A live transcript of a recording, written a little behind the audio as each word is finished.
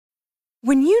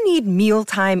When you need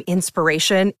mealtime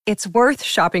inspiration, it's worth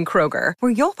shopping Kroger,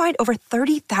 where you'll find over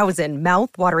 30,000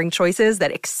 mouth-watering choices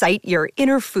that excite your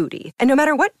inner foodie. And no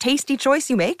matter what tasty choice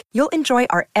you make, you'll enjoy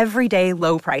our everyday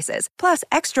low prices, plus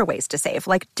extra ways to save,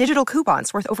 like digital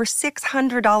coupons worth over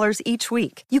 $600 each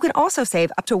week. You can also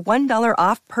save up to $1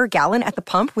 off per gallon at the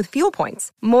pump with fuel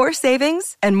points. More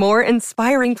savings and more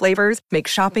inspiring flavors make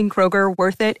shopping Kroger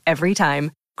worth it every time.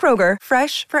 Kroger,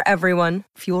 fresh for everyone.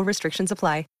 Fuel restrictions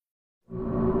apply.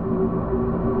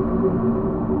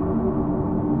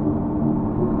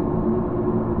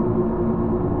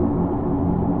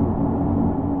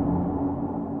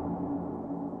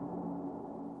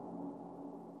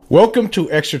 Welcome to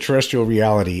Extraterrestrial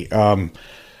Reality.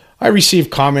 I receive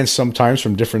comments sometimes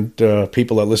from different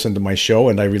people that listen to my show,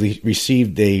 and I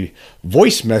received a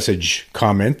voice message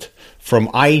comment from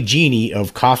iGenie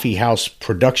of Coffee House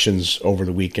Productions over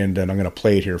the weekend, and I'm going to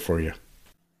play it here for you.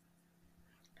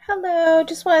 Hello,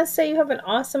 just want to say you have an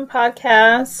awesome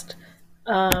podcast,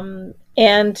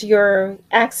 and your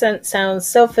accent sounds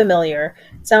so familiar.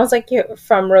 It sounds like you're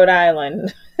from Rhode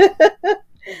Island.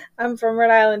 I'm from Rhode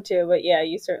Island too, but yeah,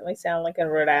 you certainly sound like a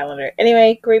Rhode Islander.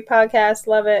 Anyway, great podcast,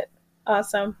 love it,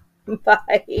 awesome.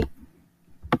 Bye.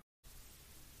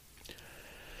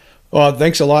 Well,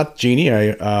 thanks a lot, Jeannie.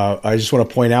 I just want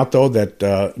to point out though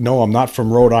that no, I'm not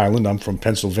from Rhode Island. I'm from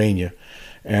Pennsylvania,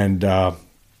 and I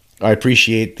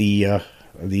appreciate the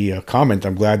comment.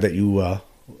 I'm glad that you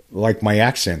like my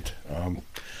accent. A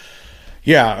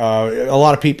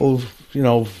lot of people,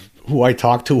 who I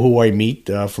talk to, who I meet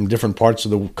from different parts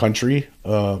of the country,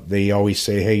 they always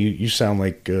say, "Hey, you sound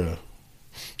like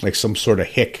some sort of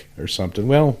hick or something."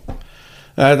 Well,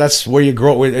 that's where you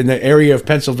grow up in the area of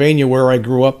Pennsylvania where I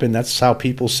grew up, and that's how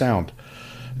people sound.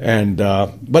 And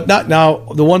but not now.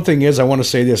 The one thing is, I want to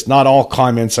say this: not all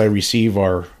comments I receive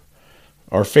are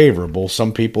favorable.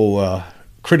 Some people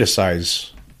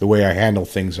criticize the way I handle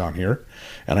things on here.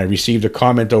 And I received a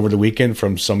comment over the weekend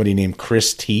from somebody named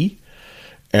Chris T.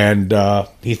 And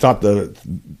he thought the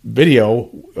video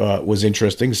was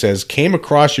interesting. Says, came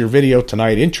across your video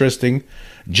tonight. Interesting.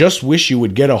 Just wish you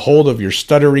would get a hold of your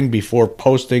stuttering before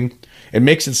posting. It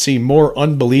makes it seem more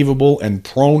unbelievable and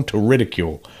prone to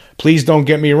ridicule. Please don't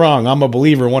get me wrong. I'm a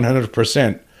believer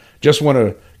 100%. Just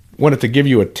wanted to give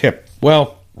you a tip.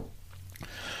 Well,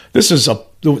 this is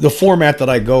the format that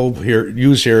I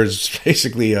use here is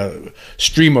basically a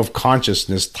stream of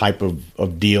consciousness type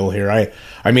of deal here.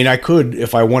 I mean, I could,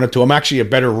 if I wanted to, I'm actually a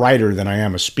better writer than I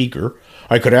am a speaker.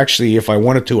 I could actually, if I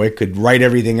wanted to, I could write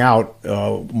everything out,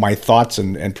 my thoughts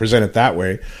and present it that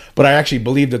way. But I actually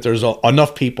believe that there's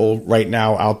enough people right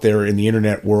now out there in the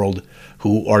internet world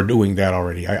who are doing that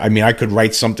already. I mean, I could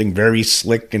write something very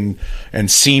slick and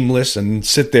seamless and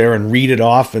sit there and read it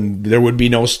off, and there would be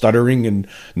no stuttering and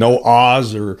no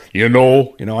ahs or, I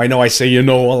know I say a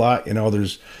lot,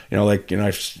 there's,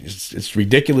 it's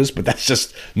ridiculous, but that's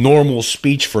just normal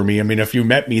speech for me. I mean, if you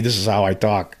met me, this is how I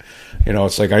talk.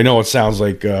 It's like, I know it sounds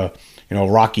like,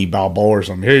 Rocky Balboa or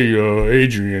something. Hey,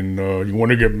 Adrian, you want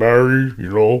to get married,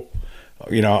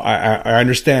 I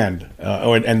understand,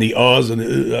 and the uhs and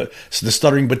the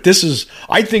stuttering, but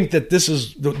I think that this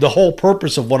is the whole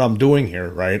purpose of what I'm doing here,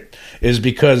 right? Is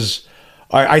because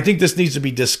I think this needs to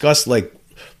be discussed like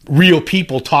real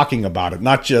people talking about it,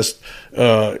 not just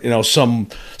some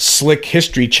slick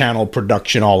History Channel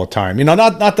production all the time.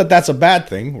 Not that that's a bad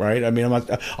thing, right? I mean,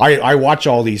 I watch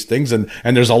all these things, and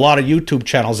there's a lot of YouTube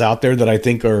channels out there that I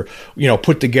think are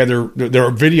put together. There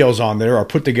are videos on there are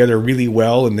put together really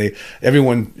well, and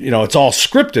everyone it's all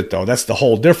scripted though. That's the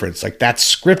whole difference. Like, that's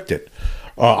scripted.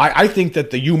 I think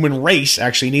that the human race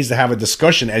actually needs to have a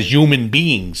discussion as human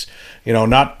beings.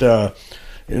 Not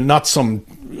some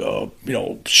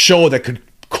show that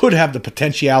could have the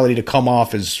potentiality to come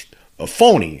off as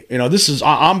phony.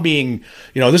 I'm being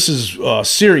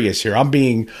serious here. I'm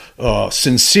being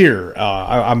sincere.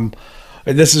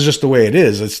 This is just the way it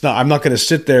is. It's not. I'm not going to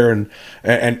sit there and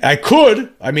I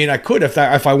could. I mean, I could if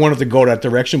I wanted to go that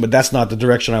direction, but that's not the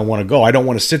direction I want to go. I don't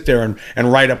want to sit there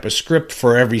and write up a script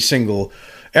for every single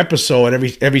episode,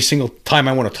 every single time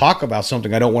I want to talk about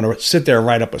something. I don't want to sit there and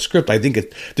write up a script. I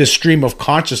think this stream of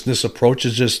consciousness approach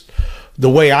is just the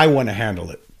way I want to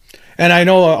handle it. And I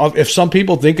know if some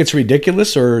people think it's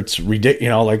ridiculous, or it's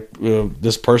ridiculous,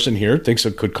 this person here thinks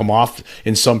it could come off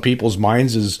in some people's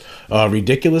minds as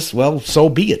ridiculous. Well, so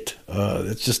be it.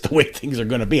 It's just the way things are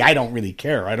going to be. I don't really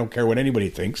care. I don't care what anybody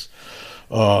thinks.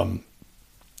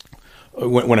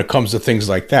 when it comes to things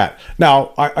like that.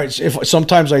 Now, if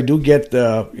sometimes I do get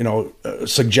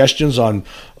suggestions on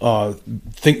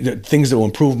things that will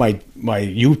improve my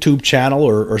YouTube channel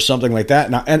or something like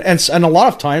that, and a lot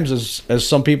of times, as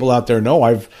some people out there know,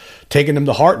 I've taken them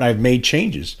to heart and I've made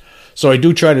changes. So I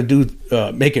do try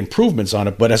to make improvements on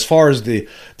it. But as far as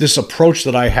this approach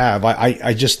that I have,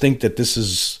 I just think that this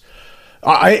is.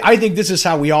 I think this is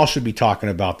how we all should be talking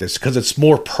about this, because it's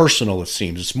more personal, it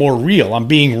seems. It's more real. I'm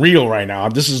being real right now.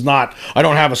 This is not, I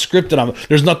don't have a script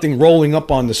there's nothing rolling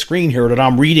up on the screen here that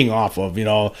I'm reading off of,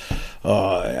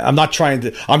 I'm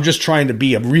just trying to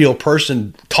be a real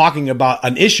person talking about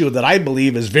an issue that I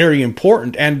believe is very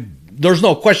important, and there's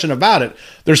no question about it.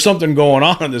 There's something going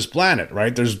on this planet,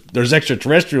 right? There's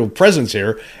extraterrestrial presence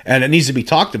here, and it needs to be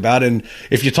talked about. And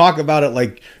if you talk about it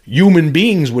like human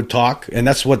beings would talk, and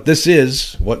that's what this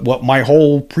is, what my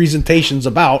whole presentation's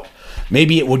about,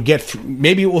 maybe it would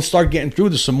maybe it will start getting through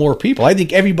to some more people. I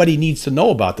think everybody needs to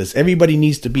know about this. Everybody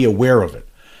needs to be aware of it.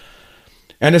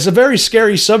 And it's a very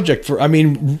scary subject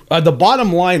the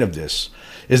bottom line of this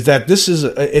is that this is,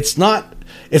 it's not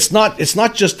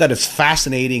just that it's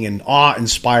fascinating and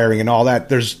awe-inspiring and all that.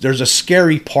 There's a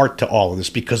scary part to all of this,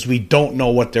 because we don't know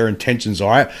what their intentions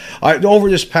are. I over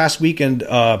this past weekend,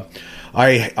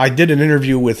 I did an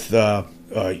interview with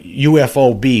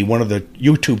UFOB, one of the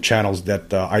YouTube channels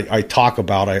that I talk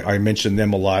about. I mention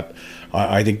them a lot.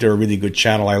 I think they're a really good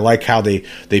channel. I like how they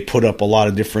put up a lot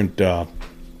of different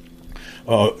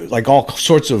like all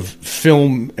sorts of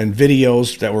film and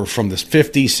videos that were from the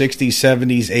 50s, 60s,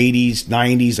 70s, 80s,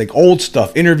 90s, like old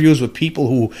stuff, interviews with people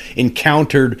who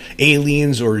encountered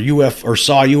aliens or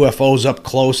saw UFOs up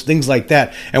close, things like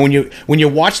that. And when you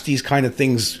watch these kind of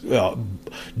things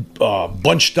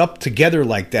bunched up together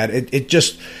like that,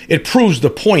 it proves the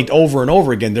point over and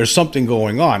over again. There's something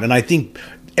going on, and I think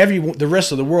the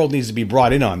rest of the world needs to be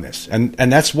brought in on this, and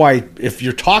that's why if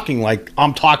you're talking like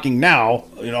I'm talking now,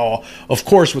 of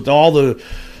course, with all the,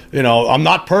 I'm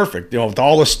not perfect, with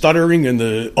all the stuttering and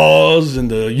the uhs and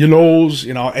the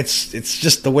it's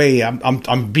just the way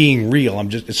I'm being real. I'm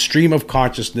just a stream of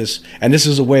consciousness, and this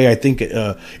is a way I think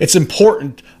it's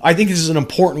important. I think this is an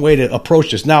important way to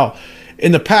approach this. Now,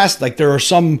 in the past, like there are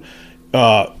some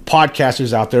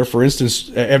podcasters out there, for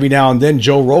instance, every now and then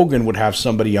Joe Rogan would have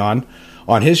somebody on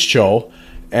his show,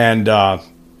 and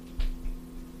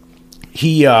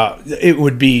it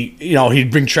would be,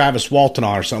 he'd bring Travis Walton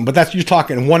on or something, but you're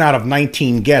talking 1 out of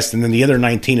 19 guests, and then the other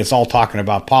 19, it's all talking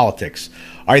about politics.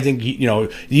 I think, you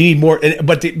need more,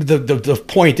 but the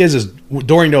point is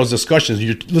during those discussions,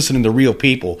 you're listening to real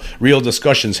people, real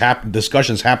discussions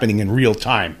happening in real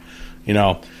time,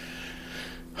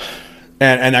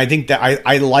 And I think that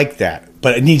I like that,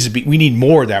 but it needs to be. We need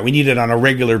more of that. We need it on a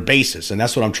regular basis, and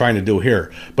that's what I'm trying to do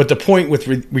here. But the point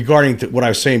regarding to what I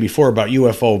was saying before about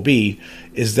UFOB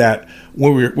is that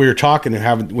when we were talking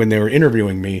when they were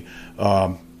interviewing me,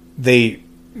 they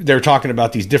were talking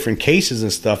about these different cases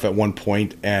and stuff at one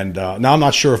point. And now I'm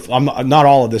not sure if not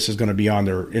all of this is going to be on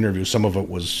their interview. Some of it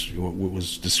was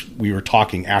just, we were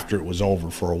talking after it was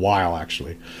over for a while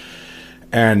actually,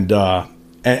 and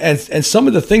some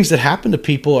of the things that happen to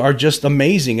people are just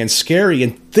amazing and scary,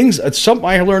 and things. It's something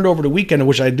I learned over the weekend,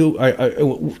 which I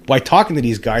by talking to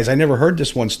these guys. I never heard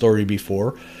this one story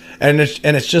before, and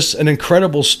it's just an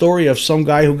incredible story of some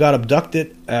guy who got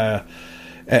abducted,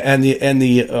 and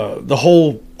the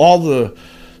whole all the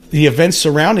events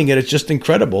surrounding it. It's just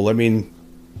incredible. I mean,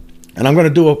 and I'm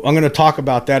going to talk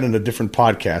about that in a different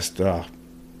podcast,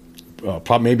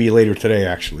 probably maybe later today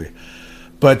actually,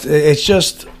 but it's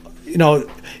just.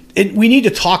 We need to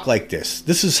talk like this.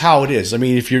 This is how it is. I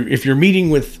mean, if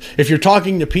you're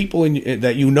talking to people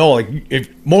that like if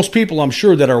most people I'm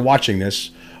sure that are watching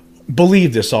this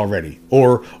believe this already,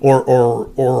 or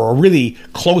are really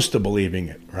close to believing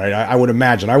it, right? I would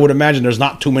imagine. There's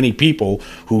not too many people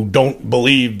who don't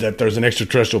believe that there's an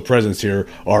extraterrestrial presence here,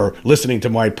 or listening to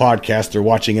my podcast, or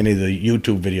watching any of the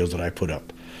YouTube videos that I put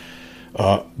up.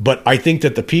 But I think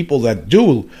that the people that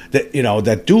do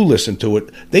listen to it,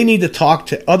 they need to talk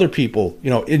to other people,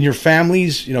 in your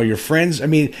families, your friends. I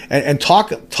mean, and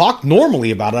talk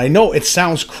normally about it. I know it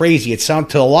sounds crazy. It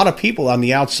sounds to a lot of people on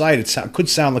the outside, could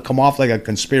come off like a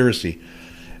conspiracy.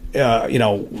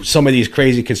 Some of these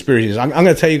crazy conspiracies. I'm going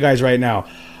to tell you guys right now.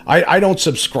 I don't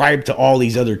subscribe to all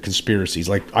these other conspiracies.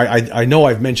 Like I know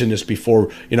I've mentioned this before.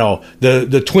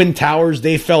 The Twin Towers,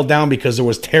 they fell down because there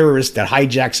was terrorists that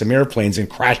hijacked some airplanes and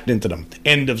crashed into them.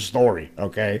 End of story.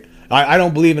 Okay, I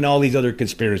don't believe in all these other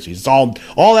conspiracies. It's all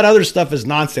that other stuff is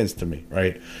nonsense to me.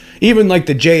 Right? Even like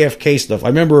the JFK stuff. I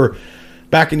remember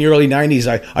back in the early 90s,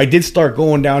 I did start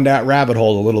going down that rabbit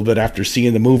hole a little bit after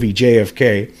seeing the movie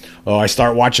JFK. I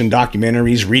start watching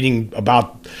documentaries, reading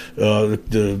about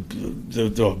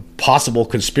the possible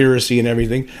conspiracy and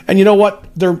everything. And you know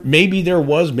what? Maybe there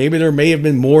may have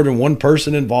been more than one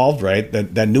person involved, right?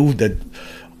 That knew that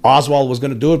Oswald was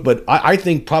going to do it. But I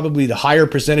think probably the higher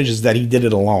percentage is that he did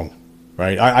it alone,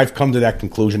 right? I've come to that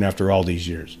conclusion after all these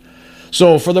years.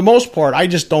 So for the most part, I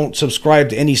just don't subscribe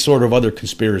to any sort of other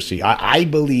conspiracy. I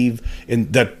believe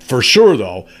in that for sure,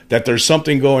 though, that there's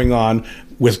something going on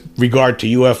with regard to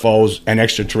UFOs and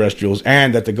extraterrestrials,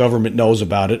 and that the government knows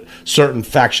about it, certain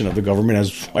faction of the government,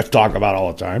 as I've talked about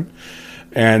all the time.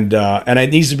 And it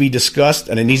needs to be discussed,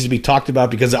 and it needs to be talked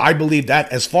about, because I believe that,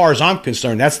 as far as I'm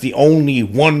concerned, that's the only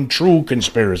one true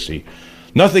conspiracy.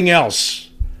 Nothing else.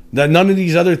 None of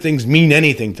these other things mean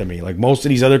anything to me. Like most of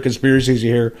these other conspiracies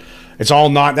you hear, that's all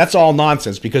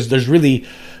nonsense, because there's really,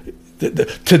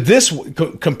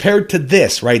 compared to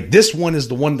this, right? This one is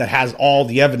the one that has all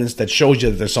the evidence that shows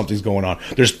you that there's something's going on.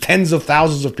 There's tens of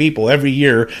thousands of people every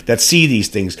year that see these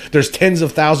things. There's tens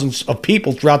of thousands of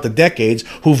people throughout the decades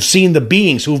who've seen the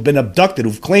beings, who've been abducted,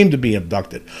 who've claimed to be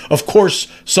abducted. Of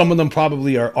course, some of them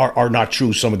probably are not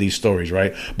true, some of these stories,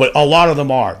 right? But a lot of them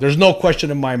are. There's no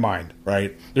question in my mind,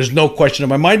 right? There's no question in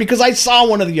my mind, because I saw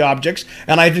one of the objects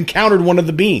and I've encountered one of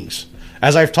the beings,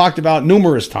 as I've talked about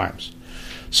numerous times.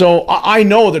 So I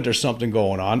know that there's something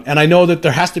going on, and I know that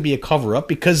there has to be a cover-up,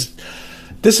 because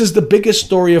this is the biggest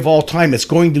story of all time. It's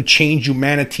going to change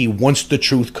humanity once the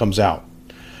truth comes out.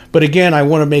 But again, I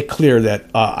want to make clear that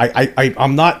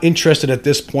I'm not interested at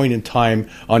this point in time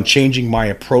on changing my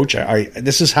approach.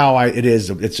 This is how it is.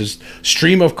 It's just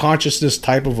stream of consciousness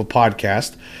type of a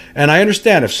podcast, and I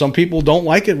understand if some people don't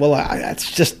like it. Well,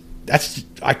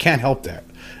 I can't help that.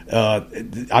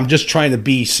 I'm just trying to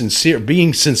be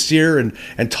sincere,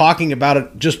 and talking about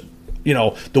it just,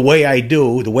 the way I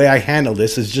do, the way I handle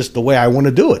this is just the way I want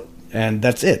to do it. And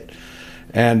that's it.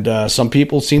 And some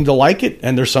people seem to like it,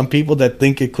 and there's some people that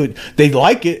think they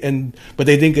like it, but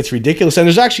they think it's ridiculous. And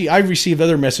I've received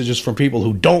other messages from people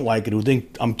who don't like it, who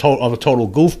think I'm a total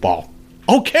goofball.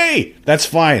 Okay, that's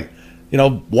fine.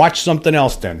 Watch something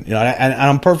else then. And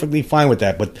I'm perfectly fine with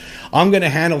that. But I'm going to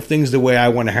handle things the way I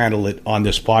want to handle it on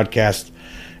this podcast.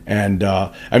 And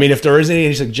if there is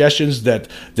any suggestions that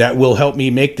will help me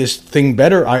make this thing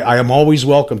better, I am always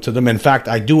welcome to them. In fact,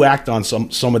 I do act on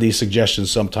some of these suggestions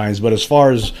sometimes. But as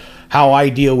far as how I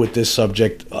deal with this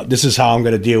subject, this is how I'm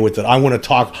going to deal with it.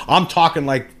 I'm talking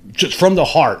like just from the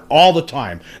heart all the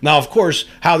time. Now, of course,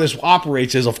 how this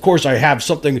operates is, of course, I have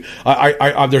something.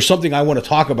 There's something I want to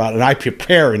talk about, and I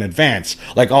prepare in advance.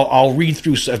 Like I'll read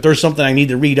through if there's something I need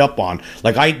to read up on.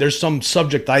 Like there's some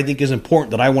subject I think is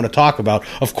important that I want to talk about.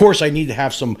 Of course, I need to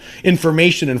have some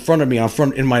information in front of me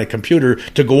in my computer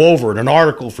to go over it. An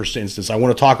article, for instance, I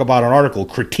want to talk about an article,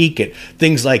 critique it,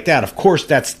 things like that. Of course,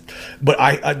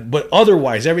 but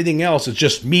otherwise, everything else is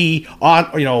just me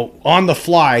on the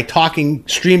fly talking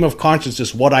stream of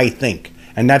consciousness what I think.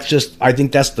 And that's just, I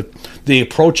think that's the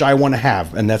approach I want to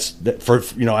have, and that's for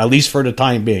at least for the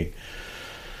time being.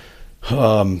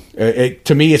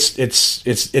 To me,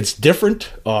 it's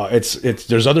different.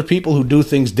 There's other people who do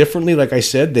things differently. Like I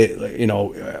said,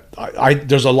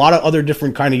 there's a lot of other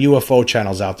different kind of UFO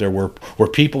channels out there where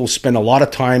people spend a lot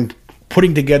of time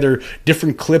putting together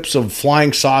different clips of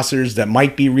flying saucers that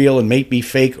might be real and might be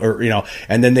fake, or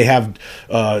and then they have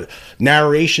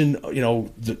narration,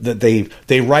 that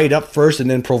they write up first and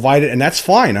then provide it, and that's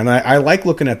fine. And I like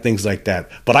looking at things like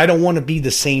that, but I don't want to be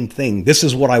the same thing. This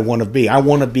is what I want to be. I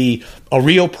want to be a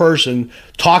real person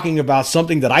talking about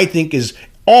something that I think is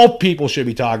all people should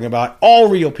be talking about, all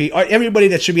real people, everybody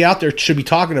that should be out there should be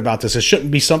talking about this. It shouldn't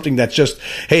be something that's just,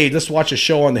 hey, let's watch a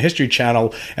show on the History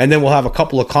Channel and then we'll have a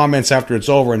couple of comments after it's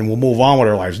over and we'll move on with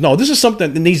our lives. No, this is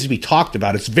something that needs to be talked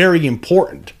about. It's very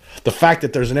important. The fact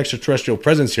that there's an extraterrestrial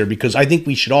presence here, because I think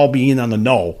we should all be in on the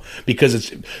know, because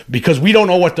we don't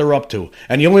know what they're up to.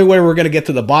 And the only way we're going to get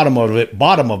to the bottom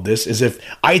of this is if,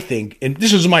 I think, and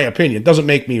this is my opinion, doesn't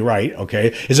make me right,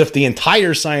 okay, is if the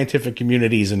entire scientific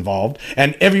community is involved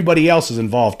and everybody else is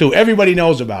involved too. Everybody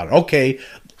knows about it. Okay,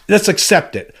 let's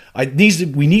accept it.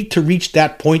 We need to reach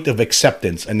that point of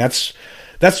acceptance, and that's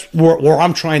where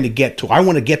I'm trying to get to. I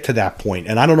want to get to that point.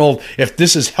 And I don't know if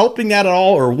this is helping that at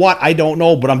all or what. I don't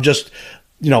know, but I'm just,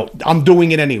 I'm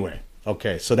doing it anyway.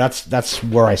 Okay, so that's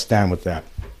where I stand with that.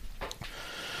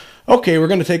 Okay, we're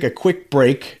going to take a quick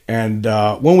break. And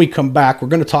when we come back, we're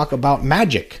going to talk about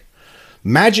magic.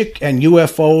 Magic and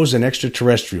UFOs and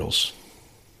extraterrestrials.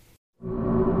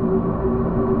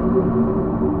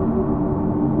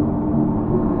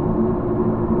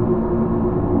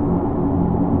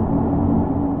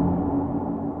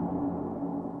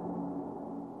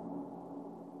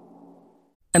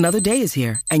 Another day is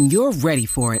here, and you're ready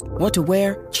for it. What to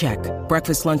wear? Check.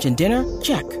 Breakfast, lunch, and dinner?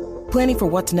 Check. Planning for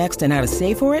what's next and how to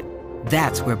save for it?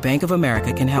 That's where Bank of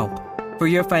America can help. For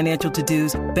your financial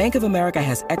to-dos, Bank of America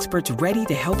has experts ready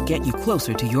to help get you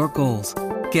closer to your goals.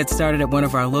 Get started at one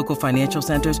of our local financial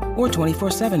centers or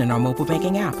 24/7 in our mobile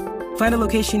banking app. Find a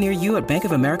location near you at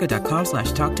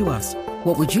bankofamerica.com/talktous.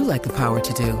 What would you like the power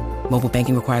to do? Mobile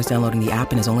banking requires downloading the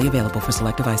app and is only available for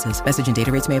select devices. Message and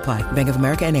data rates may apply. Bank of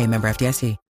America N.A., member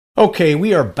FDIC. Okay,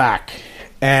 we are back.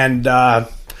 And, a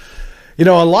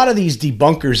lot of these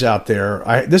debunkers out there,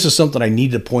 this is something I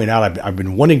need to point out. I've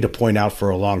been wanting to point out for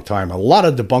a long time. A lot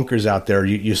of debunkers out there,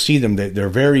 you see them, they're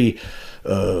very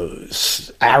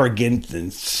arrogant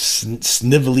and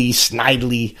snivelly,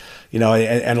 snidely,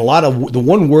 and a lot of the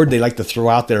one word they like to throw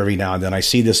out there every now and then. I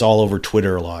see this all over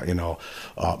Twitter a lot,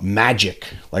 magic.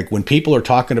 Like when people are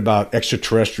talking about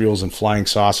extraterrestrials and flying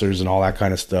saucers and all that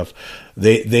kind of stuff,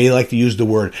 they like to use the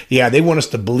word. Yeah, they want us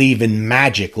to believe in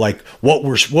magic. Like what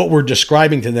we're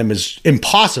describing to them is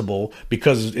impossible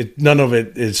because none of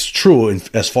it is true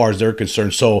as far as they're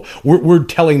concerned. So we're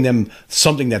telling them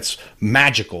something that's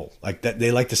magical. Like that,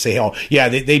 they like to say, oh yeah,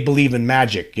 they believe in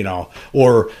magic,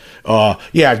 or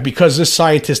because this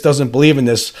scientist doesn't believe in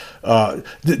this.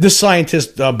 This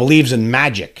scientist believes in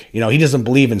magic. He doesn't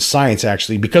believe in science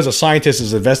actually. Because a scientist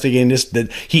is investigating this,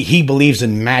 that he believes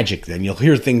in magic. Then you'll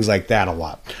hear things like that a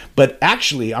lot. But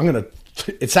actually,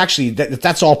 it's actually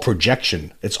that's all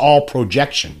projection. It's all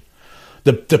projection.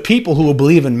 The people who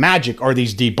believe in magic are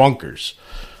these debunkers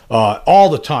all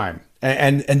the time.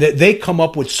 And they come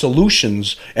up with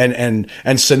solutions and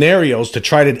scenarios to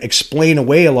try to explain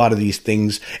away a lot of these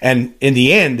things. And in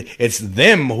the end, it's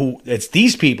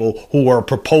these people who are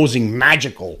proposing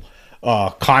magical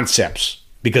concepts,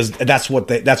 because that's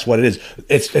what it is.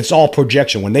 It's all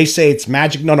projection. When they say it's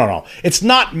magic, no, it's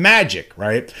not magic,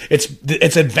 right?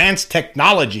 It's advanced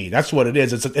technology. That's what it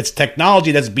is. It's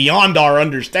technology that's beyond our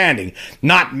understanding,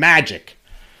 not magic.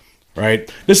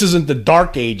 Right? This isn't the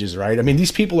dark ages, right? I mean,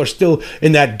 these people are still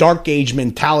in that dark age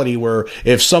mentality where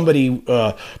if somebody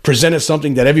presented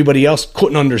something that everybody else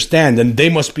couldn't understand, then they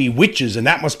must be witches and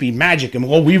that must be magic. And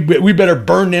we better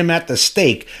burn them at the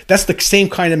stake. That's the same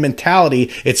kind of mentality.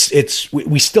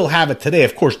 We still have it today.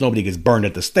 Of course, nobody gets burned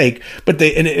at the stake, but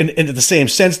in the same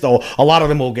sense, though, a lot of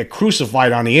them will get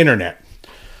crucified on the internet.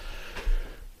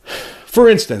 For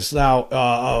instance, now,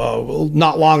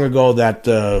 not long ago, that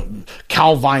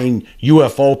Calvine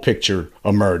UFO picture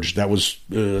emerged that was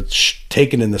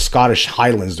taken in the Scottish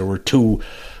Highlands. There were two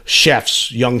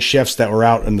young chefs that were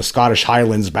out in the Scottish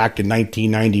Highlands back in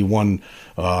 1991,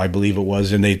 I believe it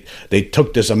was, and they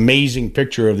took this amazing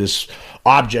picture of this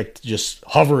object just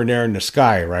hovering there in the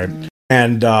sky, right?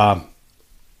 And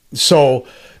so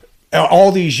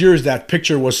all these years, that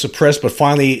picture was suppressed, but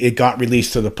finally it got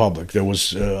released to the public. There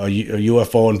was a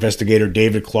UFO investigator,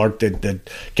 David Clark, that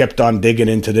kept on digging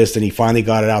into this, and he finally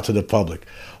got it out to the public.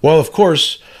 Well, of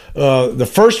course, the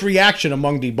first reaction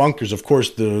among debunkers, of course,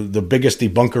 the biggest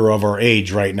debunker of our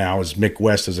age right now is Mick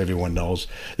West, as everyone knows.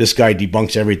 This guy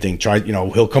debunks everything.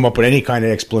 He'll come up with any kind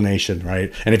of explanation,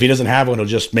 right? And if he doesn't have one, he'll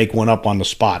just make one up on the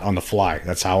spot, on the fly.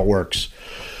 That's how it works.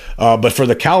 But for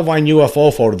the Calvine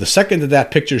UFO photo, the second that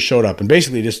picture showed up, and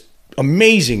basically this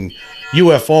amazing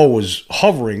UFO was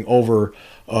hovering over,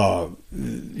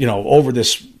 over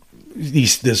this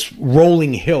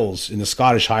rolling hills in the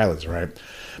Scottish Highlands, right?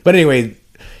 But anyway,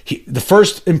 the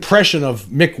first impression of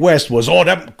Mick West was,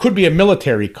 that could be a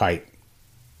military kite.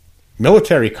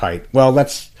 Military kite. Well,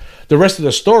 the rest of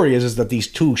the story is that these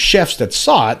two chefs that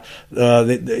saw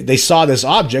it, they saw this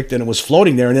object and it was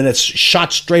floating there, and then it's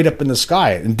shot straight up in the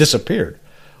sky and disappeared.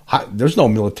 There's no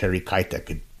military kite that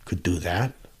could do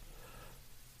that.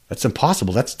 That's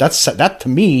impossible. That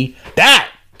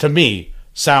to me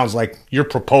sounds like you're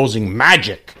proposing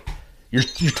magic.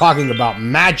 You're talking about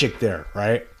magic there,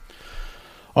 right?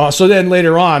 So then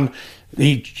later on,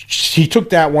 he took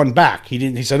that one back.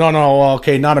 He said, no,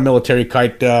 okay, not a military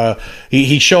kite.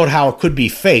 He showed how it could be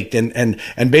faked, and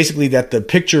basically that the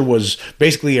picture was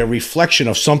basically a reflection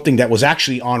of something that was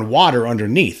actually on water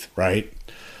underneath, right?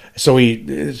 So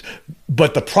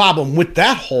but the problem with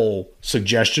that whole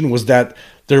suggestion was that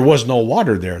there was no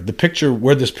water there. The picture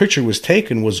where this picture was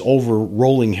taken was over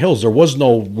rolling hills. There was no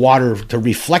water to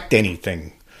reflect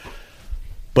anything.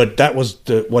 But that was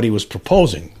what he was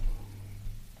proposing.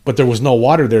 But there was no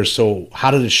water there, so how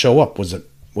did it show up? Was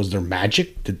there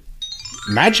magic?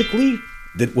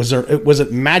 Was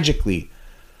it magically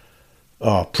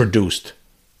produced?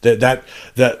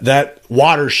 That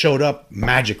water showed up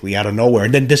magically out of nowhere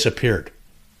and then disappeared.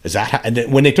 Is that how, and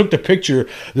then when they took the picture,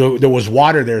 there was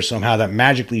water there somehow that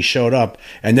magically showed up,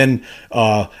 and then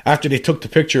after they took the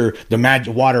picture, the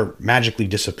water magically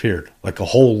disappeared, like a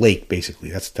whole lake,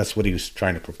 basically. That's what he was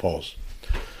trying to propose.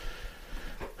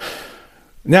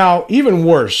 Now, even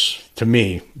worse to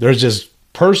me, there's this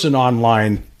person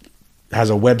online has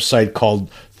a website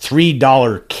called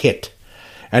 $3 Kit,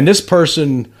 and this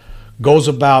person goes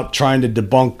about trying to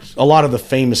debunk a lot of the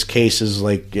famous cases,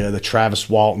 like the Travis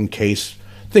Walton case,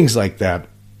 things like that.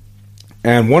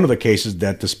 And one of the cases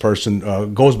that this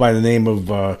person goes by the name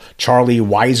of Charlie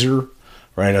Weiser,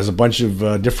 right, has a bunch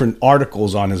of different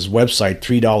articles on his website,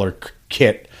 $3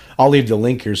 Kit. I'll leave the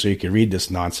link here so you can read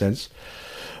this nonsense.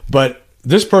 But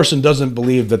this person doesn't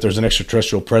believe that there's an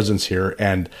extraterrestrial presence here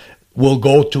and will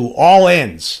go to all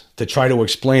ends to try to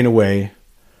explain away,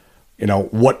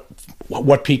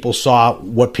 what people saw,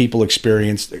 what people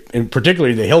experienced, and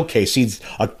particularly the Hill case. See,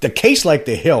 a case like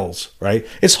the Hills, right?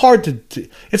 It's hard to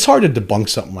debunk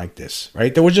something like this,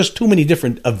 right? There were just too many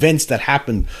different events that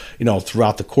happened,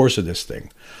 throughout the course of this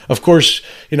thing. Of course,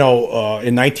 in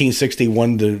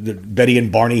 1961, the Betty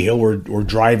and Barney Hill were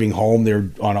driving home. They're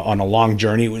on a long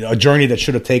journey, a journey that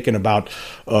should have taken about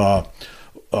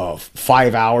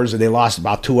 5 hours, and they lost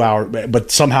about 2 hours,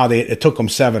 but somehow it took them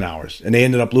 7 hours, and they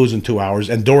ended up losing 2 hours.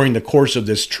 And during the course of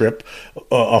this trip,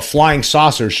 a flying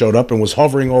saucer showed up and was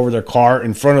hovering over their car,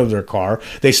 in front of their car.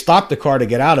 They stopped the car to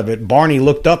get out of it. Barney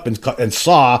looked up and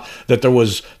saw that there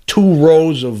was 2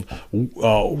 rows of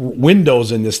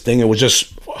windows in this thing. It was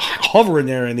just hovering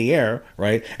there in the air,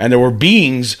 right? And there were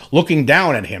beings looking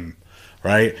down at him,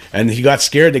 right? And he got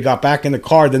scared. They got back in the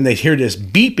car. Then they hear this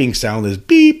beeping sound, this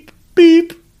beep,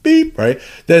 beep, beep, right?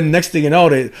 Then next thing you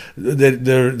know,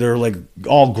 they're like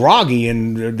all groggy,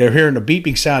 and they're hearing the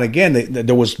beeping sound again.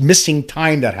 There was missing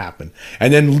time that happened,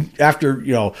 and then after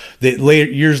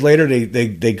years later,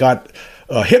 they got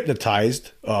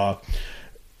hypnotized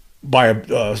by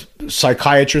a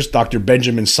psychiatrist, Dr.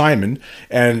 Benjamin Simon,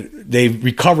 and they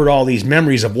recovered all these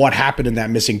memories of what happened in that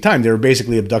missing time. They were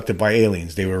basically abducted by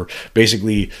aliens. They were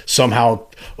basically somehow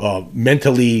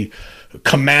mentally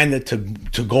commanded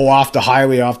to go off the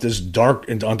highway, off this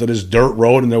onto this dirt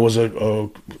road, and there was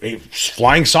a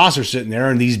flying saucer sitting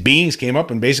there, and these beings came up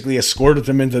and basically escorted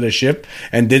them into the ship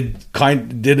and did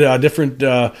a different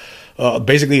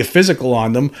basically a physical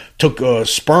on them, took a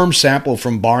sperm sample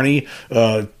from Barney,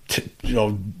 did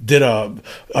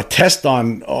a test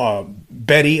on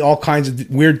Betty. All kinds of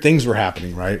weird things were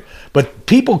happening, right? But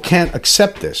people can't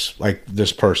accept this, like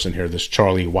this person here, this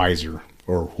Charlie Weiser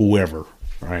or whoever,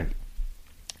 right?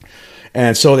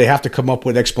 And so they have to come up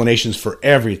with explanations for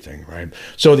everything, right?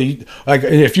 So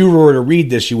if you were to read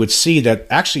this, you would see that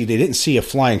actually they didn't see a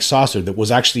flying saucer. That was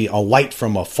actually a light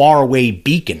from a faraway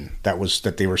beacon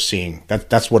that they were seeing.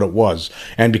 That's what it was.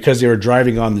 And because they were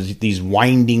driving on these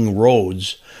winding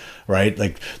roads, right?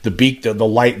 Like the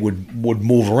light would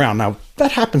move around. Now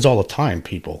that happens all the time,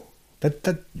 people.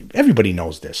 That everybody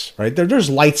knows this, right? There's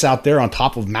lights out there on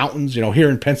top of mountains.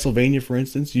 Here in Pennsylvania, for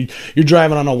instance, you're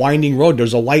driving on a winding road.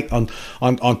 There's a light on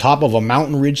top of a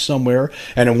mountain ridge somewhere,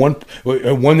 and in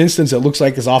one instance it looks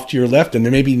like it's off to your left, and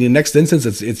then maybe in the next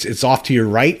instance it's off to your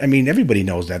right. I mean, everybody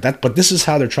knows that. But this is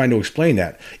how they're trying to explain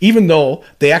that, even though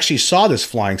they actually saw this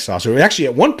flying saucer. Actually,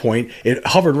 at one point it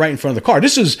hovered right in front of the car.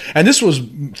 This was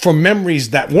from memories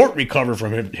that weren't recovered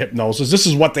from hypnosis. This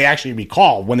is what they actually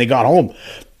recalled when they got home.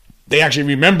 They actually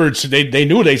remembered. So they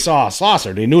knew they saw a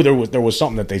saucer. They knew there was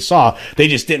something that they saw. They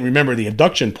just didn't remember the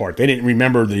abduction part. They didn't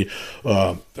remember the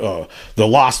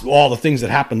lost, all the things that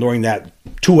happened during that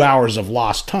 2 hours of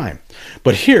lost time.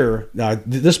 But here,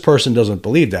 this person doesn't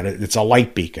believe that it's a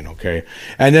light beacon. Okay,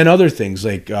 and then other things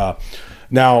like when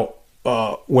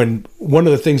one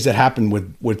of the things that happened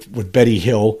with Betty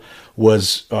Hill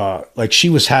was like she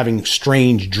was having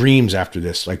strange dreams after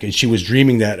this. Like she was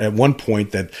dreaming that at one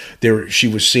point that she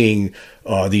was seeing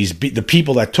the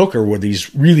people that took her were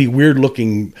these really weird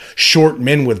looking short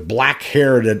men with black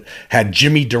hair that had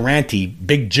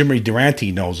big Jimmy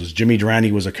Durante noses. Jimmy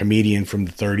Durante was a comedian from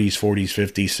the 30s, 40s,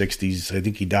 50s, 60s. I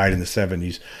think he died in the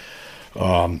 70s.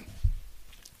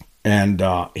 And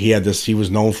he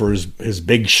was known for his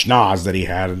big schnoz that he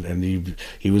had, and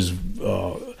he was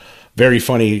very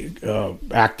funny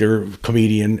actor,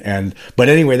 comedian, but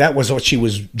anyway, that was what she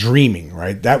was dreaming,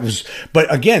 right?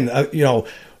 But again,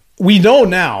 we know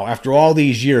now, after all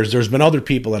these years, there's been other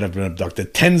people that have been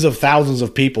abducted. Tens of thousands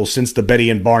of people since the Betty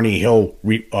and Barney Hill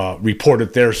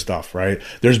reported their stuff, right?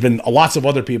 There's been lots of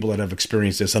other people that have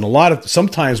experienced this. And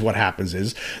sometimes what happens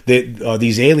is that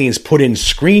these aliens put in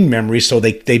screen memory so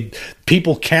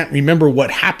people can't remember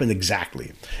what happened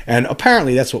exactly. And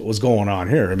apparently that's what was going on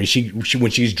here. I mean, she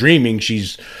when she's dreaming,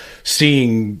 she's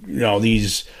seeing,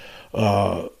 these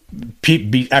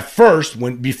at first,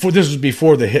 before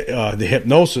the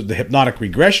hypnosis, the hypnotic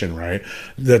regression, right?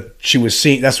 That she was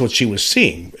seeing, that's what she was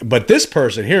seeing. But this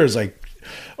person here is like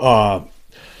that.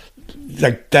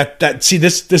 See,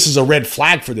 this is a red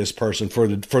flag for this person, for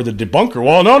the debunker.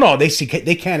 Well, no, they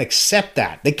can't accept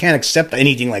that. They can't accept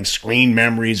anything like screen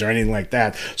memories or anything like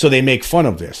that. So they make fun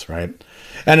of this, right?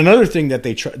 And another thing that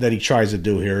he tries to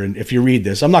do here, and if you read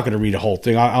this, I'm not going to read the whole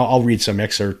thing. I'll read some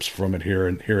excerpts from it here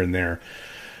and there.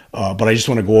 But I just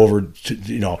want to go over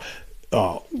to,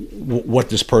 what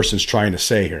this person's trying to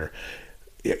say here.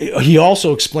 He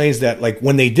also explains that, like,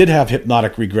 when they did have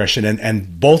hypnotic regression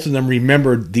and both of them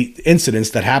remembered the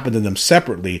incidents that happened to them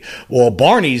separately. Well,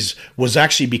 Barney's was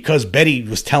actually because Betty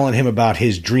was telling him about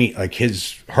his dream, like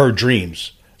her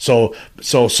dreams. So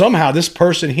somehow this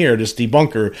person here, this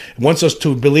debunker, wants us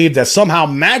to believe that somehow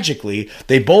magically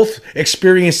they both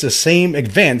experienced the same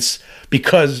events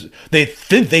because they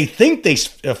think they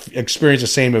experience the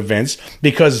same events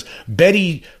because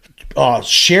Betty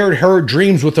shared her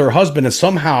dreams with her husband, and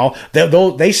somehow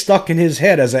they stuck in his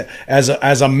head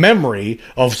as a memory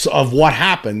of what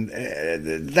happened.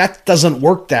 That doesn't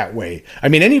work that way. I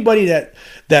mean, anybody that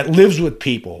lives with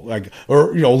people,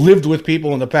 lived with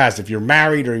people in the past, if you're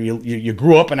married or you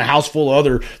grew up in a house full of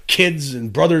other kids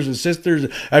and brothers and sisters,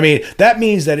 I mean, that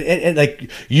means that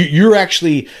you're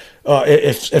actually.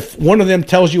 If one of them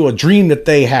tells you a dream that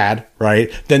they had,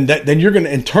 right, then you're going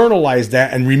to internalize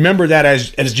that and remember that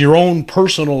as your own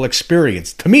personal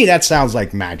experience. To me, that sounds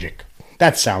like magic.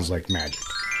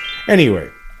 Anyway,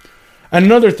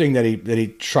 another thing that he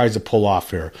tries to pull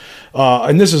off here,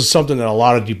 and this is something that a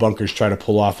lot of debunkers try to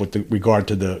pull off with regard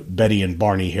to the Betty and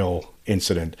Barney Hill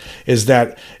incident, is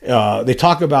that they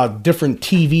talk about different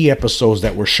TV episodes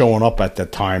that were showing up at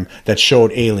that time that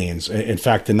showed aliens. In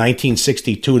fact, in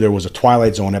 1962, there was a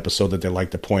Twilight Zone episode that they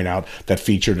like to point out that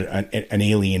featured an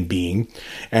alien being.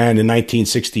 And in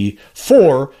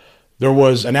 1964, there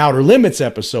was an Outer Limits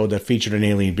episode that featured an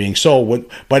alien being. So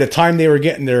by the time they were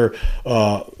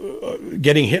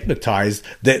getting hypnotized,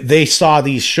 they saw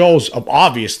these shows,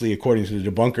 obviously, according to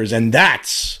the debunkers, and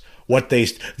that's what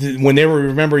when they were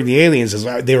remembering the aliens, is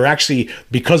they were actually,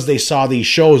 because they saw these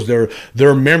shows,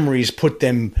 their memories put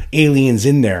them aliens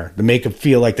in there to make them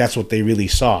feel like that's what they really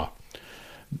saw.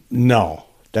 No,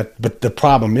 but the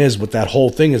problem is with that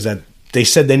whole thing is that they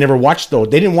said they never watched those.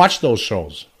 They didn't watch those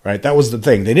shows, right? That was the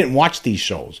thing. They didn't watch these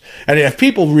shows. And if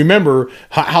people remember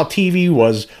how TV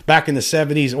was back in the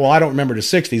 70s, well, I don't remember the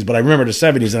 60s, but I remember the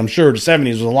 70s, and I'm sure the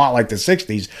 70s was a lot like the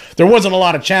 60s. There wasn't a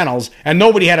lot of channels, and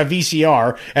nobody had a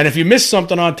VCR. And if you missed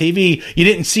something on TV, you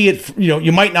didn't see it.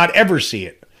 You might not ever see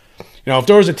it. If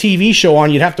there was a TV show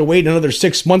on, you'd have to wait another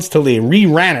 6 months till they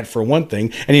reran it, for one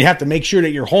thing, and you'd have to make sure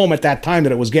that you're home at that time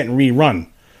that it was getting rerun.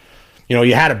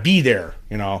 You had to be there,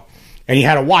 and you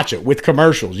had to watch it with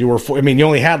commercials. You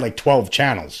only had like 12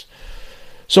 channels.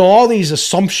 So all these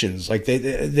assumptions, like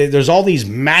there's all these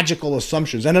magical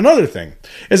assumptions. And another thing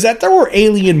is that there were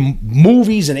alien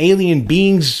movies and alien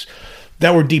beings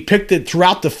that were depicted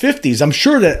throughout the 50s. I'm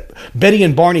sure that Betty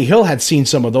and Barney Hill had seen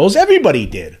some of those. Everybody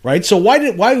did, right? So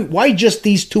why just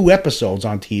these 2 episodes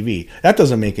on TV? That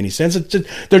doesn't make any sense.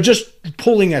 They're just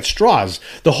pulling at straws.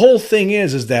 The whole thing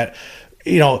is that,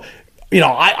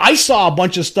 I saw a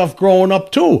bunch of stuff growing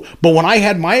up too, but when I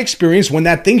had my experience, when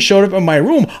that thing showed up in my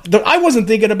room, I wasn't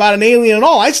thinking about an alien at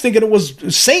all. I was thinking it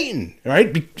was Satan,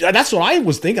 right? That's what I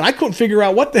was thinking. I couldn't figure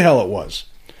out what the hell it was.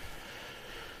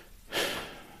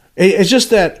 It's just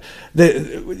that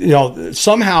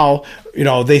somehow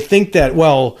they think that,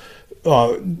 well,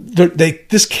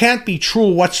 this can't be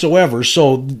true whatsoever.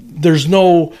 So there's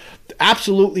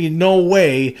absolutely no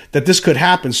way that this could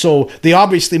happen. So they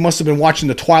obviously must have been watching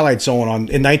the Twilight Zone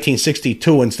in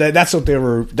 1962, and that's what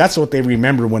they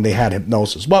remember when they had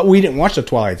hypnosis. But we didn't watch the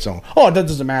Twilight Zone. Oh, that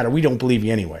doesn't matter. We don't believe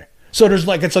you anyway. So there's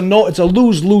it's a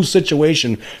lose-lose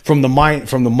situation from the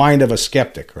mind of a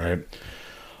skeptic, right?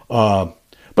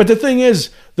 But the thing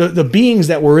is, the beings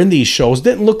that were in these shows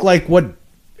didn't look like what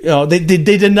they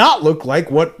did not look like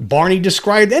what Barney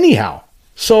described anyhow.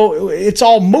 So it's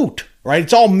all moot. Right?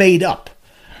 It's all made up.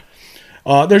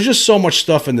 There's just so much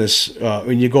stuff in this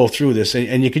when you go through this,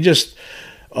 and you could just,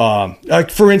 like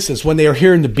for instance, when they were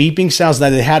hearing the beeping sounds, that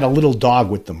they had a little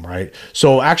dog with them, right?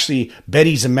 So actually,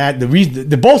 Betty's the reason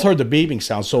they both heard the beeping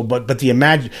sound. So, but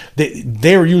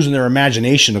they were using their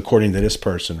imagination, according to this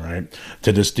person, right?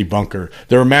 To this debunker,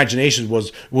 their imagination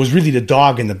was really the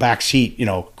dog in the back seat,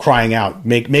 crying out,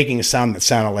 making a sound that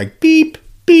sounded like beep,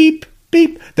 beep,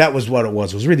 beep. That was what it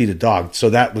was. It was really the dog. So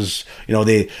that was,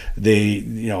 they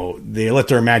let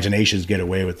their imaginations get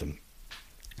away with them.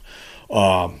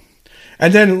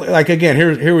 And then, like, again,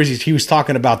 here he was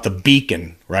talking about the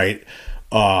beacon, right?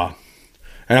 And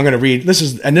I'm going to read. This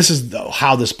is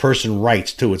how this person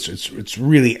writes too. It's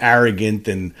really arrogant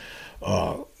and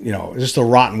just a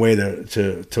rotten way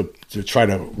to try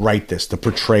to write this, to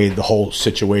portray the whole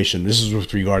situation. This is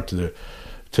with regard to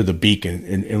the beacon.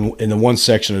 In the one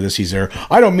section of this, he's there.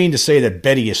 I don't mean to say that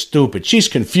Betty is stupid. She's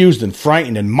confused and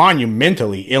frightened and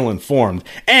monumentally ill-informed.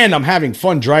 And I'm having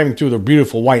fun driving through the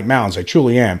beautiful white mountains. I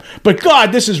truly am. But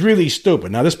God, this is really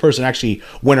stupid. Now, this person actually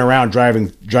went around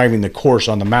driving the course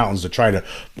on the mountains to try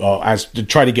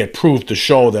to get proof to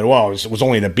show that, well, it was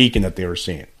only the beacon that they were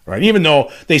seeing. Right? Even though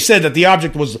they said that the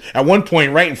object was at one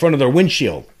point right in front of their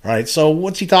windshield. Right? So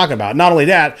what's he talking about? Not only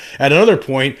that, at another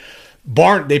point,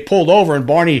 they pulled over and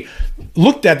Barney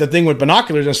looked at the thing with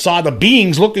binoculars and saw the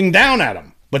beings looking down at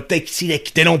him. But they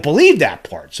don't believe that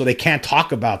part, so they can't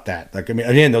talk about that. Like, I mean,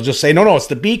 again, they'll just say, no, it's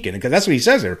the beacon, because that's what he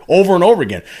says there over and over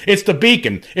again. It's the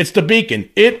beacon. It's the beacon.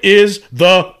 It is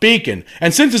the beacon.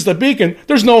 And since it's the beacon,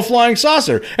 there's no flying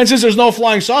saucer. And since there's no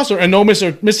flying saucer and no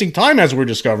missing time, as we're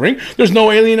discovering, there's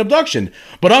no alien abduction.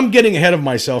 But I'm getting ahead of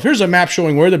myself. Here's a map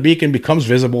showing where the beacon becomes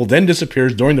visible, then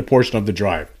disappears during the portion of the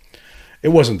drive. It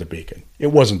wasn't the beacon.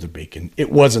 It wasn't the beacon. It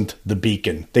wasn't the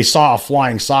beacon. They saw a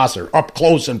flying saucer up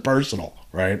close and personal,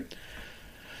 right?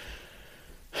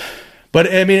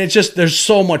 But I mean, it's just, there's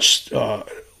so much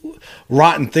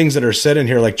rotten things that are said in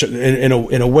here, like in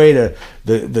a way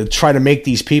to try to make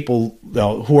these people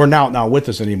who are not with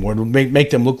us anymore, to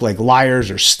make them look like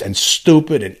liars and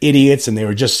stupid and idiots, and they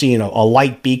were just seeing a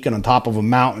light beacon on top of a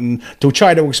mountain, to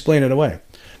try to explain it away.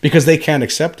 Because they can't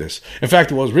accept this. In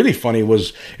fact, what was really funny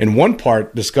was in one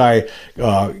part, this guy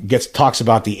talks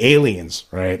about the aliens,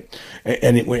 right?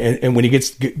 And when he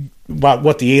gets about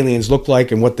what the aliens look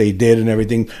like and what they did and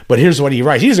everything. But here's what he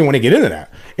writes. He doesn't want to get into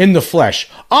that. In the flesh,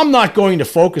 I'm not going to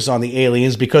focus on the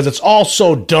aliens because it's all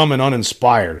so dumb and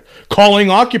uninspired. Calling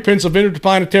occupants of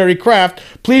interplanetary craft,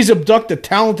 please abduct a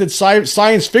talented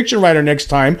science fiction writer next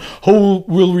time who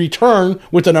will return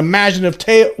with an imaginative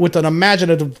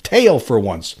tale for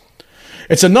once.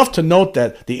 It's enough to note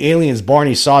that the aliens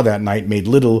Barney saw that night made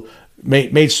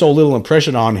so little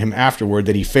impression on him afterward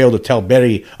that he failed to tell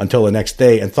Betty until the next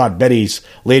day and thought Betty's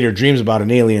later dreams about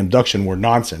an alien abduction were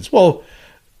nonsense. Well,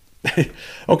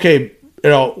 okay,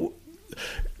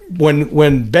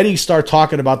 when Betty started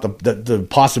talking about the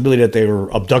possibility that they were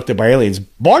abducted by aliens,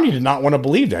 Barney did not want to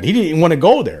believe that. He didn't want to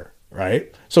go there,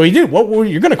 right? So he did.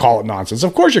 You're going to call it nonsense.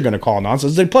 Of course you're going to call it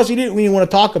nonsense. And plus, he didn't even want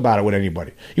to talk about it with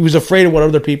anybody. He was afraid of what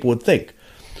other people would think.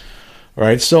 All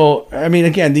right, so, I mean,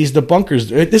 again, these debunkers,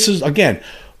 this is, again,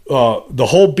 the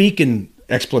whole beacon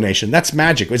explanation, that's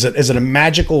magic. Is it a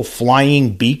magical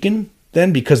flying beacon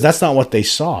then? Because that's not what they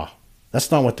saw.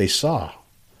 That's not what they saw.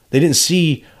 They didn't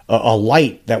see a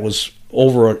light that was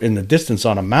over in the distance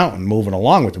on a mountain moving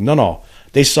along with them. No.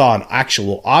 They saw an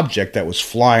actual object that was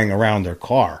flying around their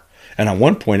car. And at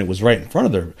one point, it was right in front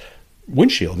of their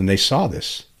windshield, and they saw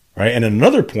this. Right, and at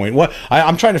another point,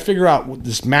 I'm trying to figure out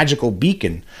this magical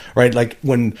beacon, right? Like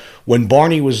when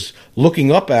Barney was looking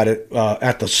up at it,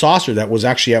 at the saucer that was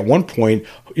actually at one point,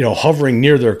 hovering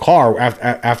near their car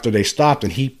after they stopped,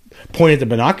 and he pointed the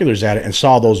binoculars at it and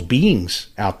saw those beings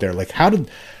out there. Like, how did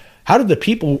the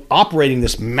people operating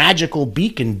this magical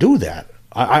beacon do that?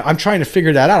 I'm trying to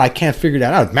figure that out. I can't figure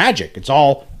that out. It's magic. It's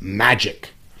all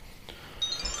magic.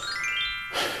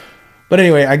 But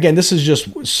anyway, again, this is just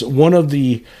one of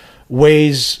the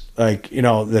ways, that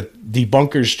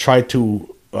debunkers try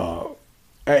to.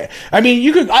 I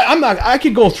mean, I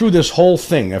could go through this whole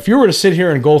thing. If you were to sit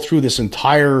here and go through this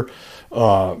entire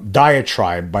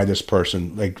diatribe by this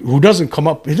person, like, who doesn't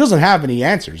he doesn't have any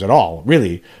answers at all,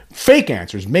 really, fake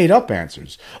answers, made up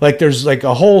answers. Like, there's like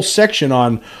a whole section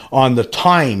on the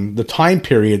time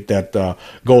period that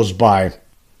goes by.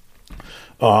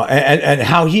 And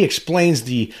how he explains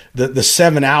the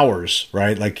 7 hours,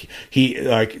 right? Like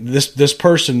this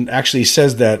person actually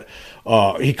says that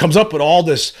he comes up with all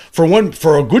this for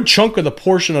a good chunk of the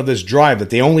portion of this drive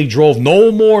that they only drove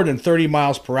no more than 30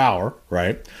 miles per hour,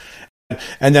 right?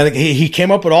 And then he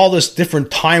came up with all this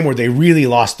different time where they really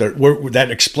lost that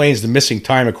explains the missing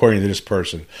time according to this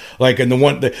person. Like, in the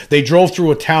one they drove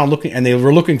through a town they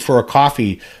were looking for a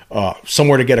coffee,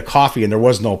 somewhere to get a coffee, and there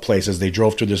was no place as they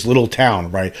drove through this little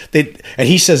town, right? And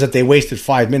he says that they wasted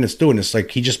 5 minutes doing this.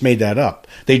 Like, he just made that up.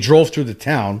 They drove through the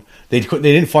town. They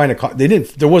didn't find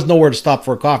there was nowhere to stop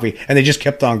for a coffee, and they just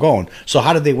kept on going. So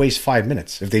how did they waste 5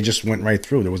 minutes if they just went right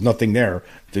through? There was nothing there.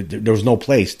 There was no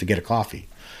place to get a coffee.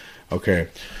 Okay.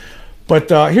 But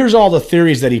here's all the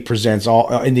theories that he presents.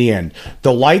 All in the end,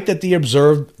 the light that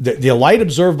the light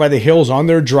observed by the Hills on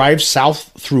their drive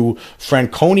south through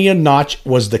Franconia Notch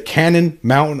was the Cannon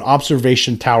Mountain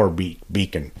Observation Tower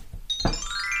beacon.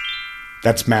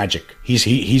 That's magic.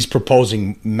 He's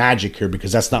proposing magic here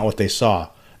because that's not what they saw.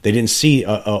 They didn't see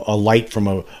a light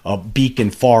from a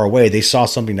beacon far away. They saw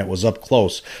something that was up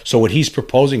close. So what he's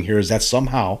proposing here is that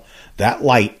somehow that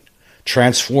light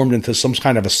transformed into some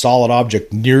kind of a solid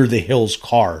object near the Hills'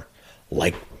 car,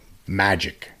 like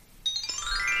magic.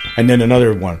 And then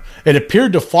another one. It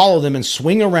appeared to follow them and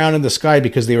swing around in the sky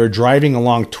because they were driving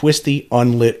along twisty,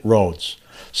 unlit roads.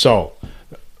 So,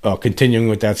 continuing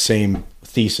with that same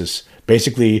thesis,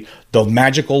 basically the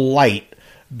magical light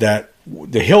that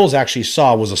the Hills actually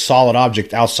saw was a solid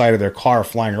object outside of their car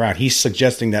flying around. He's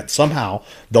suggesting that somehow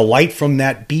the light from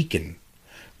that beacon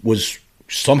was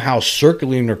somehow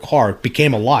circulating their car,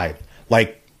 became alive,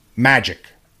 like magic.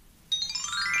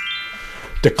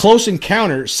 The close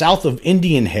encounter south of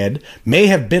Indian Head may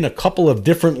have been a couple of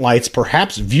different lights,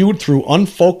 perhaps viewed through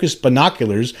unfocused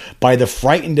binoculars by the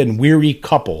frightened and weary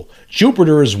couple.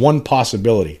 Jupiter is one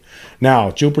possibility.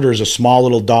 Now, Jupiter is a small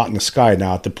little dot in the sky.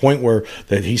 Now, at the point where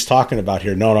that he's talking about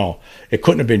here, no, it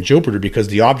couldn't have been Jupiter because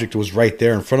the object was right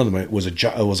there in front of them. It was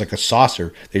like a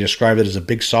saucer. They described it as a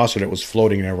big saucer that was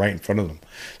floating there right in front of them.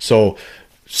 So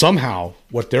somehow,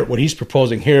 what he's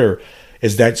proposing here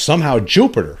is that somehow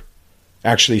Jupiter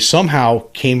actually somehow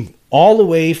came all the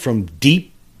way from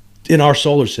deep in our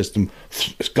solar system,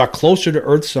 got closer to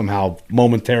Earth somehow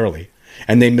momentarily,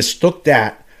 and they mistook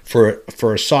that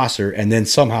for a saucer, and then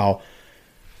somehow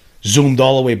zoomed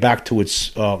all the way back to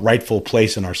its rightful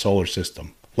place in our solar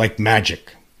system, like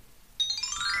magic.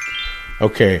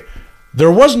 Okay, there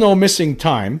was no missing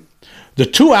time. The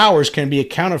 2 hours can be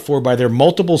accounted for by their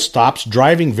multiple stops,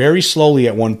 driving very slowly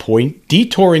at one point,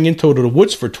 detouring into the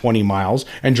woods for 20 miles,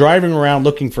 and driving around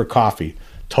looking for coffee.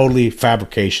 Totally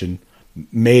fabrication,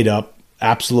 made up,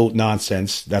 absolute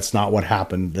nonsense. That's not what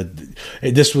happened.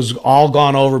 This was all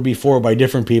gone over before by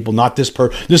different people, not this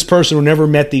person who never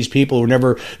met these people, who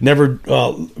never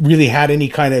really had any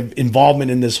kind of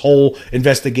involvement in this whole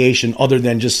investigation other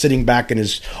than just sitting back in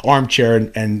his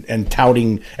armchair and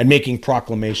touting and making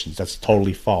proclamations. That's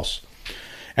totally false.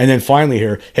 And then finally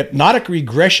here, hypnotic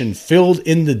regression filled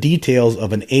in the details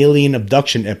of an alien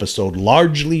abduction episode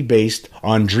largely based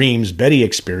on dreams Betty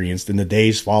experienced in the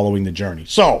days following the journey.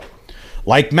 So,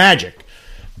 like magic,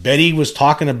 Betty was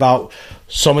talking about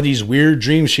some of these weird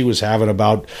dreams she was having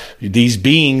about these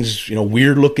beings,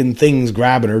 weird-looking things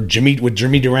grabbing her, with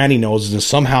Jimmy Durante noses, and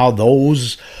somehow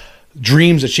those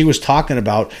dreams that she was talking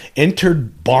about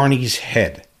entered Barney's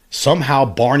head. Somehow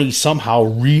Barney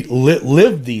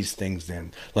lived these things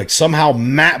then. Like somehow,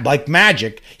 like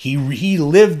magic,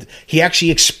 he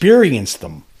actually experienced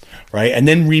them, right? And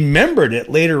then remembered it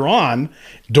later on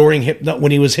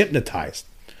when he was hypnotized.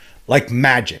 Like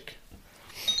magic.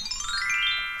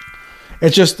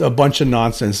 It's just a bunch of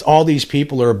nonsense. All these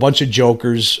people are a bunch of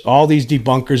jokers. All these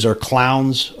debunkers are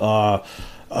clowns.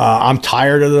 I'm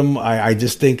tired of them. I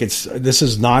just think this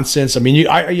is nonsense. I mean,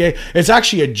 it's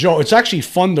actually a joke. It's actually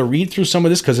fun to read through some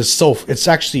of this because it's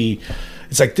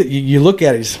like you look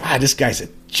at it. This guy's a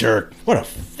jerk. What a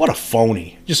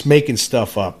phony. Just making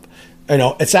stuff up.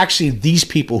 It's actually these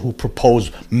people who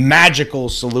propose magical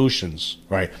solutions,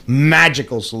 right?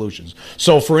 Magical solutions.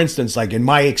 So, for instance, like in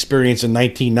my experience in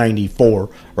 1994,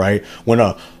 right, when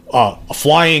a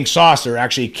flying saucer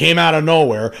actually came out of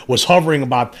nowhere, was hovering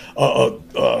about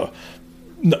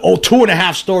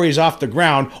 2.5 stories off the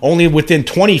ground, only within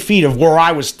 20 feet of where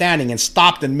I was standing, and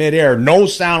stopped in midair, no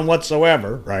sound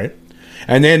whatsoever, right?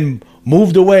 And then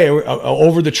moved away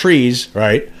over the trees,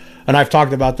 right? And I've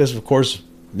talked about this, of course,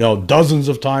 dozens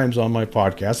of times on my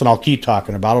podcast, and I'll keep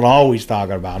talking about it, always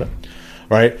talking about it,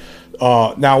 right?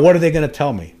 Now, what are they going to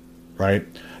tell me, right?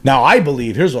 Now,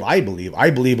 here's what I believe. I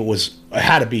believe it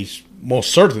had to be,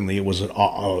 most certainly, it was an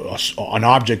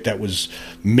object that was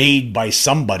made by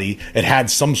somebody. It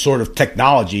had some sort of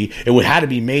technology. It had to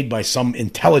be made by some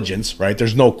intelligence, right?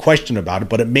 There's no question about it,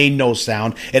 but it made no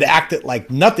sound. It acted like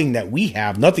nothing that we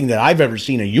have, nothing that I've ever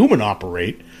seen a human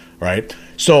operate, right?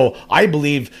 So I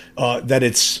believe that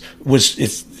it's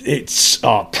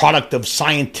a product of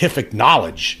scientific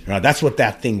knowledge. That's what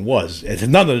that thing was. It had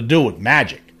nothing to do with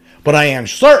magic. But I am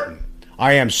certain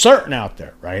out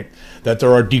there, right, that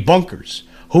there are debunkers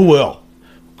who will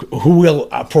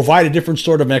provide a different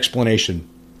sort of explanation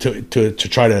to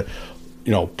try to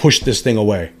push this thing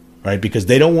away. Right, because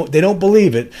they don't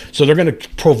believe it, so they're going to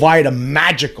provide a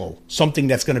magical something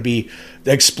that's going to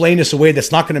explain this away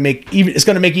that's not going to make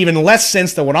even less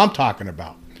sense than what I'm talking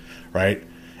about, right?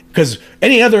 Because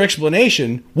any other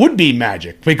explanation would be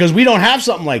magic, because we don't have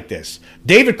something like this.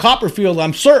 David Copperfield,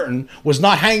 I'm certain, was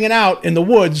not hanging out in the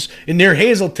woods near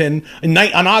Hazleton on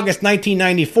August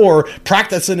 1994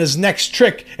 practicing his next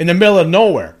trick in the middle of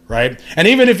nowhere, right? And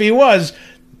even if he was,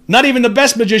 not even the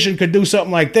best magician could do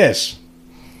something like this.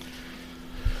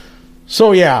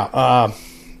 So yeah,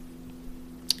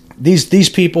 these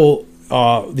people,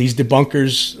 these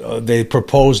debunkers, they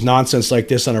propose nonsense like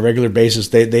this on a regular basis.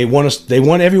 They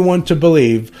want everyone to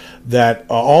believe that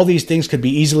all these things could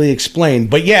be easily explained.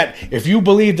 But yet, if you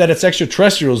believe that it's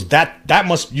extraterrestrials, that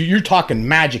must, you're talking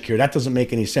magic here. That doesn't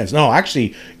make any sense. No,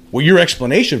 actually, well, your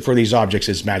explanation for these objects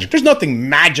is magic. There's nothing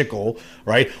magical,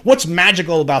 right? What's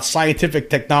magical about scientific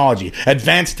technology,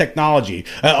 advanced technology,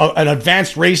 an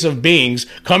advanced race of beings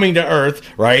coming to Earth,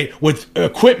 right, with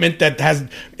equipment that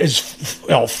is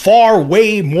far,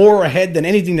 way more ahead than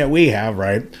anything that we have,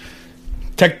 right?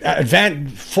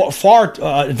 Advanced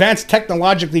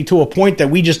technologically to a point that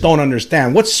we just don't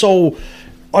understand. What's so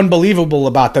unbelievable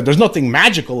about that? There's nothing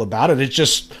magical about it. It's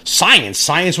just science.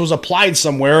 Science was applied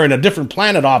somewhere in a different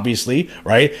planet, obviously,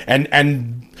 right?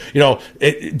 And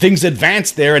things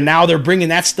advanced there, and now they're bringing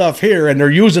that stuff here, and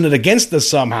they're using it against us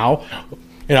somehow,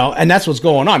 and that's what's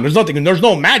going on. There's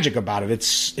no magic about it.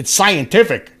 It's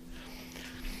scientific.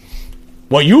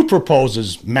 What you propose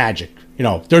is magic.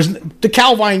 There's the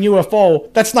Calvine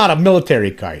UFO. That's not a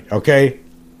military kite, okay?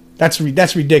 That's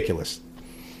ridiculous.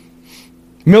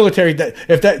 Military,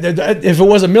 if it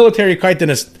was a military kite,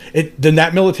 then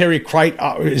that military kite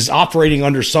is operating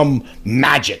under some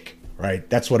magic, right?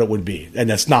 That's what it would be, and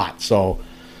that's not. So,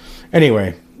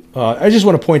 anyway, I just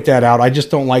want to point that out. I just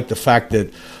don't like the fact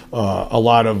that a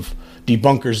lot of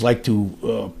debunkers like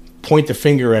to point the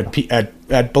finger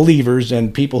at believers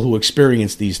and people who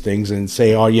experience these things and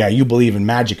say, "Oh yeah, you believe in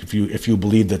magic if you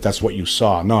believe that that's what you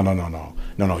saw." No.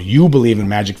 No, you believe in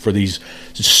magic for these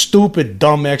stupid,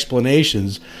 dumb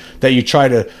explanations that you try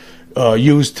to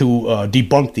use to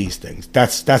debunk these things.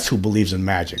 That's who believes in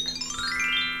magic.